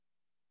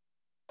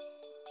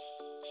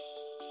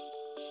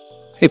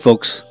Hey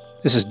folks,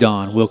 this is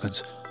Don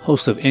Wilkins,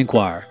 host of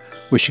Inquire,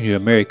 wishing you a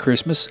Merry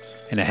Christmas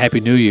and a Happy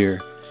New Year.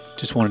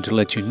 Just wanted to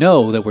let you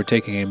know that we're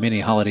taking a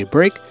mini holiday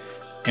break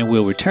and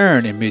we'll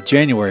return in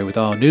mid-January with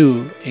all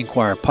new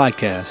Inquire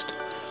podcast.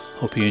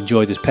 Hope you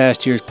enjoyed this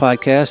past year's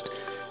podcast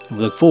and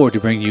we look forward to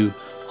bringing you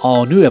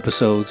all new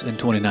episodes in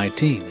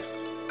 2019.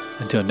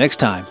 Until next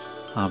time,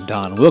 I'm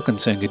Don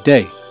Wilkins saying good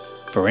day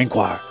for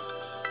Inquire.